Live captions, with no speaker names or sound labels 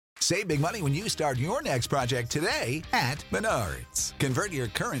Save big money when you start your next project today at Menards. Convert your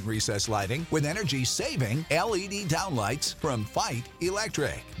current recessed lighting with energy-saving LED downlights from Fight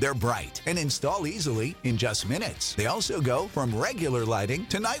Electric. They're bright and install easily in just minutes. They also go from regular lighting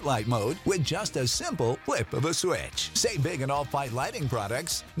to nightlight mode with just a simple flip of a switch. Save big on all Fight lighting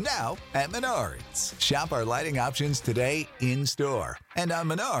products now at Menards. Shop our lighting options today in-store and on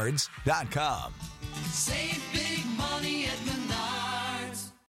Menards.com. Save big money at Menards.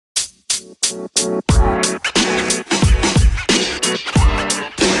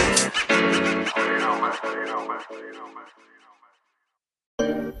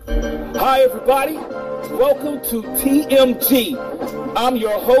 Hi everybody, welcome to TMG. I'm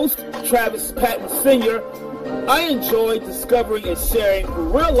your host, Travis Patton Sr. I enjoy discovering and sharing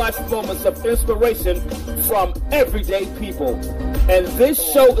real-life moments of inspiration from everyday people. And this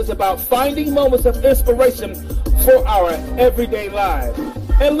show is about finding moments of inspiration for our everyday lives.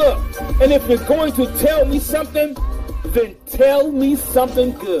 And look, and if you're going to tell me something, then tell me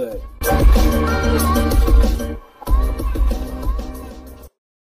something good.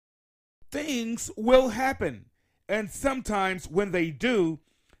 Things will happen, and sometimes when they do,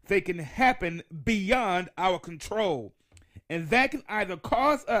 they can happen beyond our control. And that can either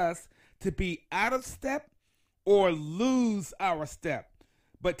cause us to be out of step or lose our step.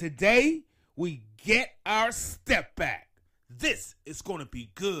 But today, we get our step back. This is going to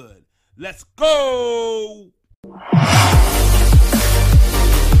be good. Let's go!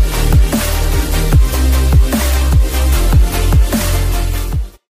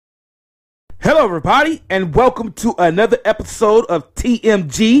 Hello, everybody, and welcome to another episode of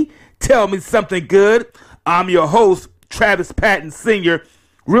TMG, Tell Me Something Good. I'm your host, Travis Patton Sr.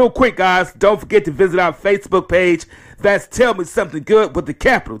 Real quick, guys, don't forget to visit our Facebook page. That's Tell Me Something Good with the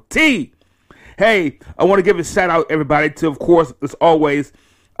capital T. Hey, I want to give a shout out, everybody, to, of course, as always,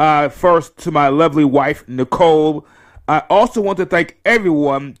 first to my lovely wife, Nicole. I also want to thank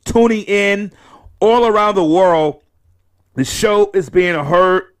everyone tuning in all around the world. The show is being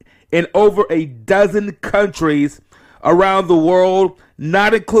heard in over a dozen countries around the world,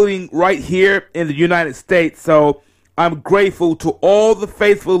 not including right here in the United States. So I'm grateful to all the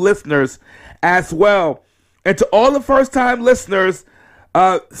faithful listeners as well. And to all the first-time listeners,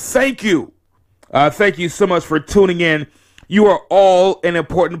 thank you. Thank you so much for tuning in. You are all an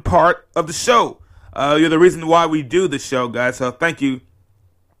important part of the show. You're the reason why we do the show, guys. So thank you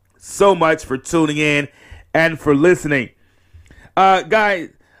so much for tuning in and for listening.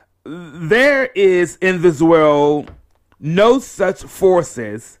 Guys, there is in this world no such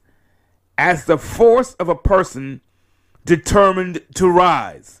forces as the force of a person determined to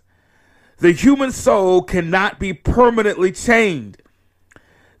rise. The human soul cannot be permanently chained.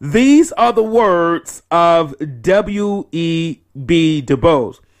 These are the words of W.E.B. Du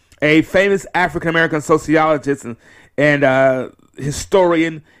Bois, a famous African-American sociologist and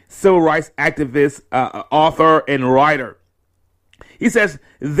historian, civil rights activist, author, and writer. He says,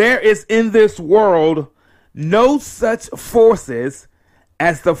 there is in this world no such forces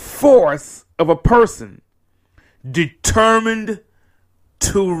as the force of a person determined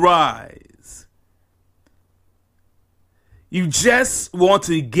to rise. You just want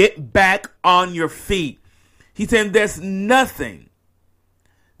to get back on your feet. He said there's nothing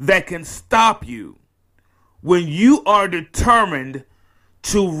that can stop you when you are determined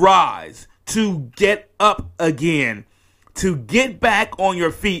to rise, to get up again, to get back on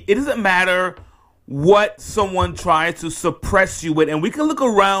your feet. It doesn't matter what someone tries to suppress you with. And we can look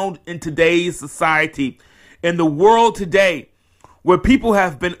around in today's society, in the world today, where people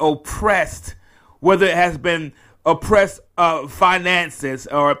have been oppressed, whether it has been oppressed finances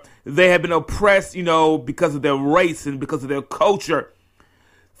or they have been oppressed, because of their race and because of their culture.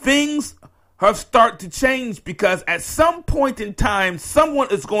 Things have started to change because at some point in time,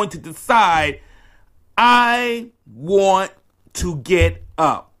 someone is going to decide, I want to get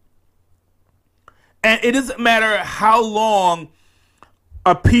up. And it doesn't matter how long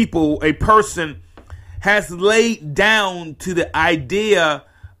a person has laid down to the idea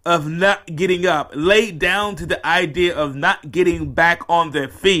of not getting up, laid down to the idea of not getting back on their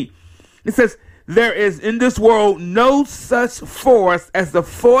feet. It says, there is in this world no such force as the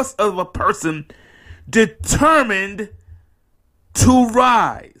force of a person determined to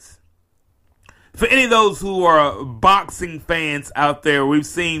rise. For any of those who are boxing fans out there, we've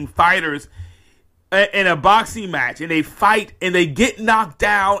seen fighters in a boxing match, and they fight, and they get knocked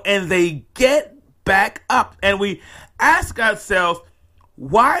down, and they get back up. And we ask ourselves,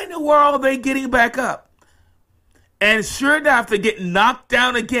 why in the world are they getting back up? And sure enough, they get knocked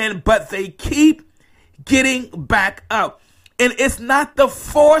down again, but they keep getting back up. And it's not the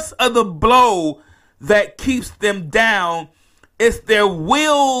force of the blow that keeps them down. It's their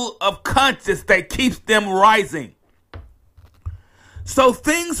will of conscience that keeps them rising. So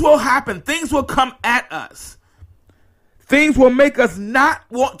things will happen. Things will come at us. Things will make us not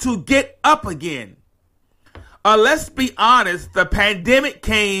want to get up again. Let's be honest, the pandemic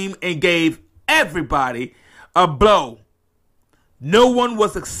came and gave everybody a blow. No one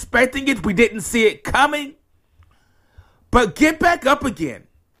was expecting it. We didn't see it coming. But get back up again.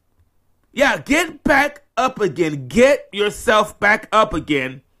 Yeah, get back up again. Get yourself back up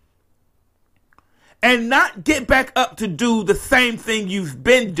again. And not get back up to do the same thing you've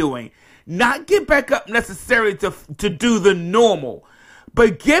been doing. Not get back up necessarily to do the normal.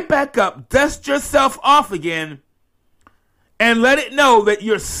 But get back up, dust yourself off again, and let it know that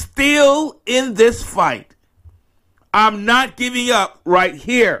you're still in this fight. I'm not giving up right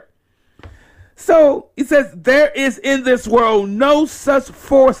here. So he says, there is in this world no such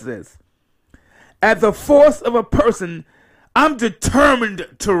forces as the force of a person. I'm determined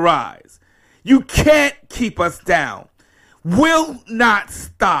to rise. You can't keep us down. Will not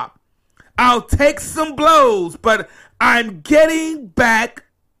stop. I'll take some blows, but I'm getting back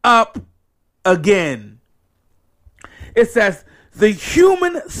up again. It says, the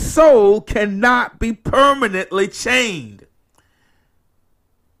human soul cannot be permanently chained.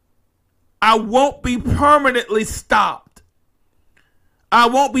 I won't be permanently stopped. I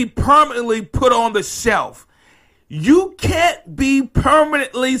won't be permanently put on the shelf. You can't be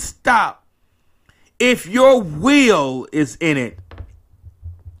permanently stopped if your will is in it.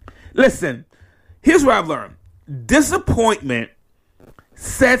 Listen, here's what I've learned. Disappointment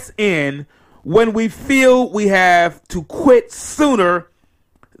sets in when we feel we have to quit sooner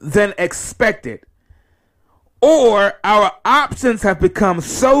than expected, or our options have become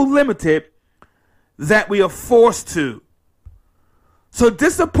so limited that we are forced to. So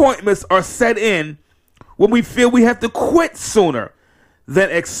disappointments are set in when we feel we have to quit sooner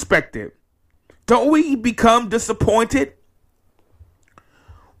than expected. Don't we become disappointed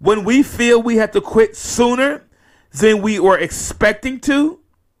when we feel we have to quit sooner than we were expecting to?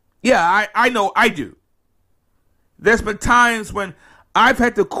 Yeah, I know I do. There's been times when I've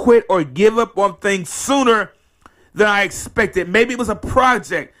had to quit or give up on things sooner than I expected. Maybe it was a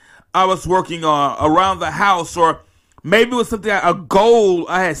project I was working on around the house, or maybe it was something, a goal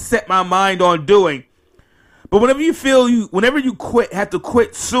I had set my mind on doing. But whenever you quit, have to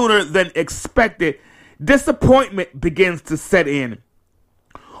quit sooner than expected, disappointment begins to set in.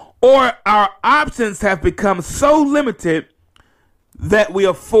 Or our options have become so limited that we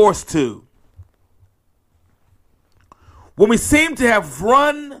are forced to. When we seem to have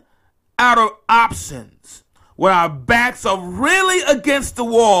run out of options, when our backs are really against the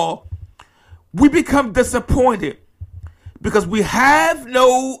wall, we become disappointed because we have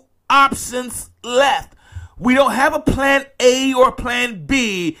no options left. We don't have a plan A or plan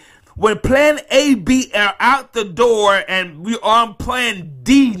B. When plan A, B are out the door and we are on plan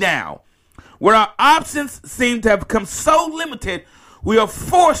D now, where our options seem to have become so limited, we are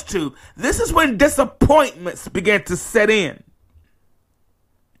forced to. This is when disappointments begin to set in.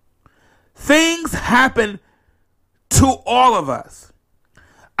 Things happen to all of us.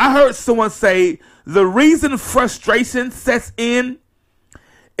 I heard someone say the reason frustration sets in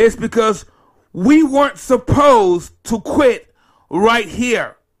is because we weren't supposed to quit right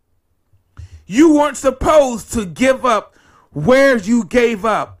here. You weren't supposed to give up where you gave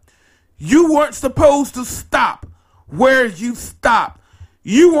up. You weren't supposed to stop where you stopped.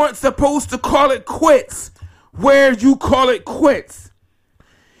 You weren't supposed to call it quits where you call it quits.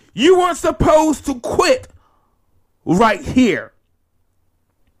 You weren't supposed to quit right here.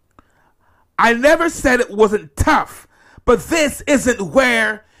 I never said it wasn't tough, but this isn't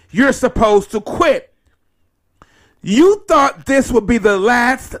where you're supposed to quit. You thought this would be the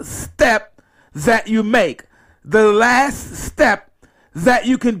last step that you make, the last step that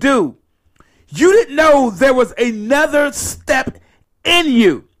you can do. You didn't know there was another step in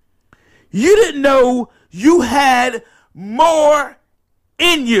you. You didn't know you had more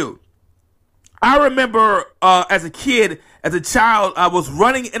in you. I remember as a child, I was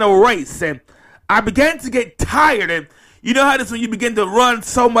running in a race and I began to get tired. And you know how it is when you begin to run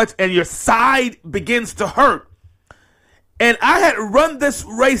so much and your side begins to hurt. And I had run this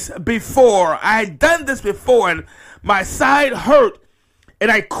race before. I had done this before and my side hurt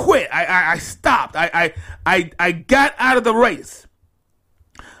and I quit. I stopped. I got out of the race.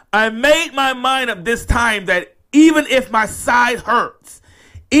 I made my mind up this time that even if my side hurts,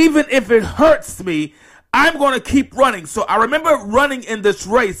 even if it hurts me, I'm going to keep running. So I remember running in this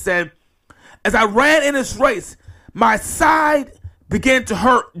race, and as I ran in this race, my side began to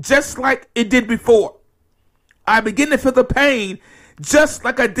hurt just like it did before. I began to feel the pain just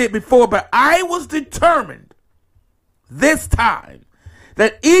like I did before, but I was determined this time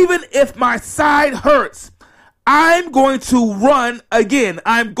that even if my side hurts, I'm going to run again.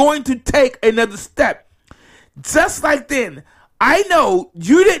 I'm going to take another step. Just like then, I know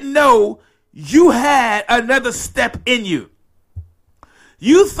you didn't know you had another step in you.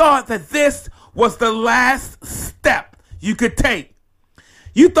 You thought that this was the last step you could take.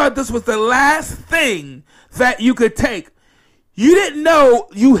 You thought this was the last thing that you could take. You didn't know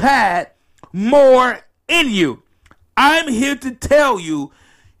you had more in you. I'm here to tell you,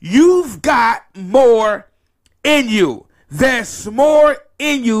 you've got more in you. There's more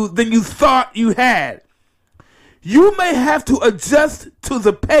in you than you thought you had. You may have to adjust to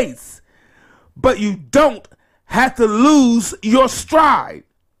the pace, but you don't have to lose your stride.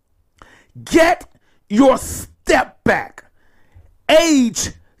 Get your step back. Age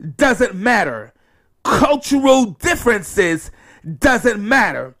doesn't matter. Cultural differences doesn't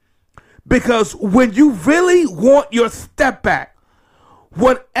matter. Because when you really want your step back,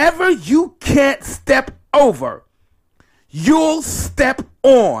 whatever you can't step over, you'll step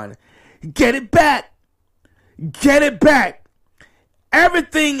on. Get it back. Get it back.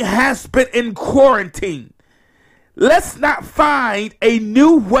 Everything has been in quarantine. Let's not find a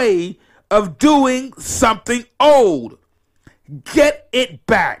new way of doing something old. Get it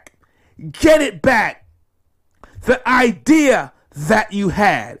back. Get it back. The idea that you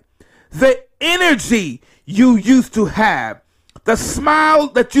had, the energy you used to have, the smile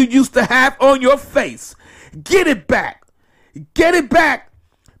that you used to have on your face. Get it back. Get it back.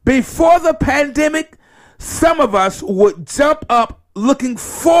 Before the pandemic, some of us would jump up looking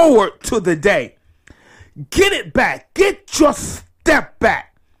forward to the day. Get it back. Get your step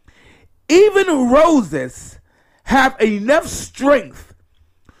back. Even roses have enough strength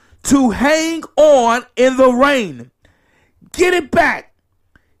to hang on in the rain. Get it back.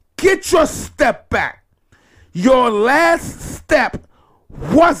 Get your step back. Your last step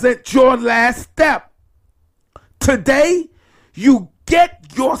wasn't your last step. Today, you get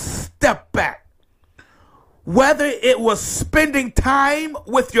your step back. Whether it was spending time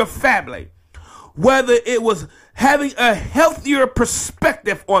with your family, whether it was having a healthier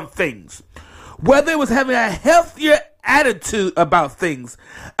perspective on things, whether it was having a healthier attitude about things,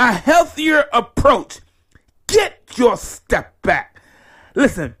 a healthier approach, get your step back.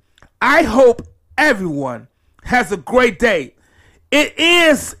 Listen, I hope everyone has a great day. It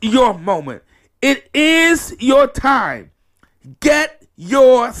is your moment. It is your time. Get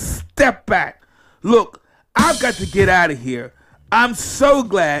your step back. Look, I've got to get out of here. I'm so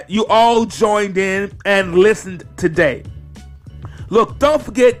glad you all joined in and listened today. Look, don't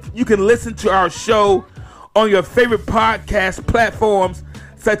forget you can listen to our show on your favorite podcast platforms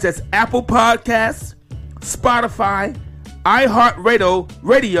such as Apple Podcasts, Spotify,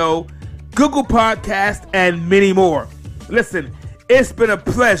 iHeartRadio, Google Podcasts, and many more. Listen, it's been a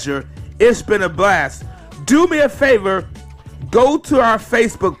pleasure. It's been a blast. Do me a favor, go to our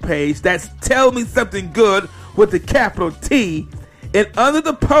Facebook page. That's Tell Me Something Good with the capital T. And under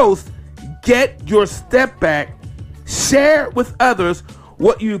the post, get your step back. Share with others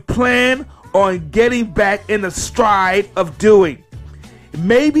what you plan on getting back in the stride of doing.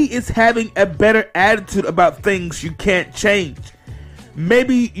 Maybe it's having a better attitude about things you can't change.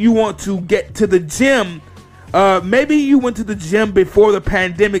 Maybe you want to get to the gym. Maybe you went to the gym before the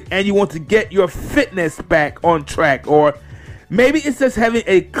pandemic and you want to get your fitness back on track. Or maybe it's just having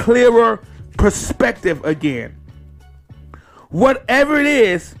a clearer perspective again. Whatever it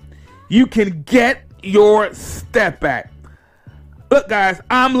is, you can get your step back. Look, guys,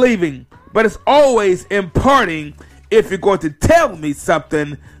 I'm leaving, but it's always imparting. If you're going to tell me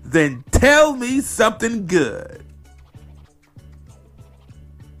something, then tell me something good.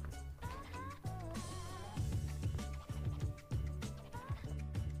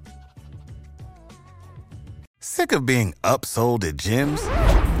 Sick of being upsold at gyms?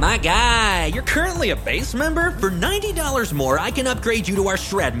 My guy, you're currently a base member? For $90 more, I can upgrade you to our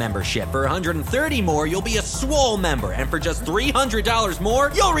Shred membership. For $130 more, you'll be a Swole member. And for just $300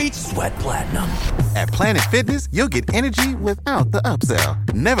 more, you'll reach Sweat Platinum. At Planet Fitness, you'll get energy without the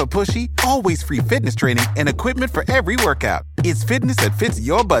upsell. Never pushy, always free fitness training and equipment for every workout. It's fitness that fits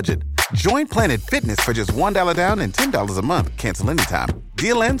your budget. Join Planet Fitness for just $1 down and $10 a month. Cancel anytime.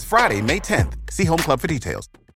 Deal ends Friday, May 10th. See Home Club for details.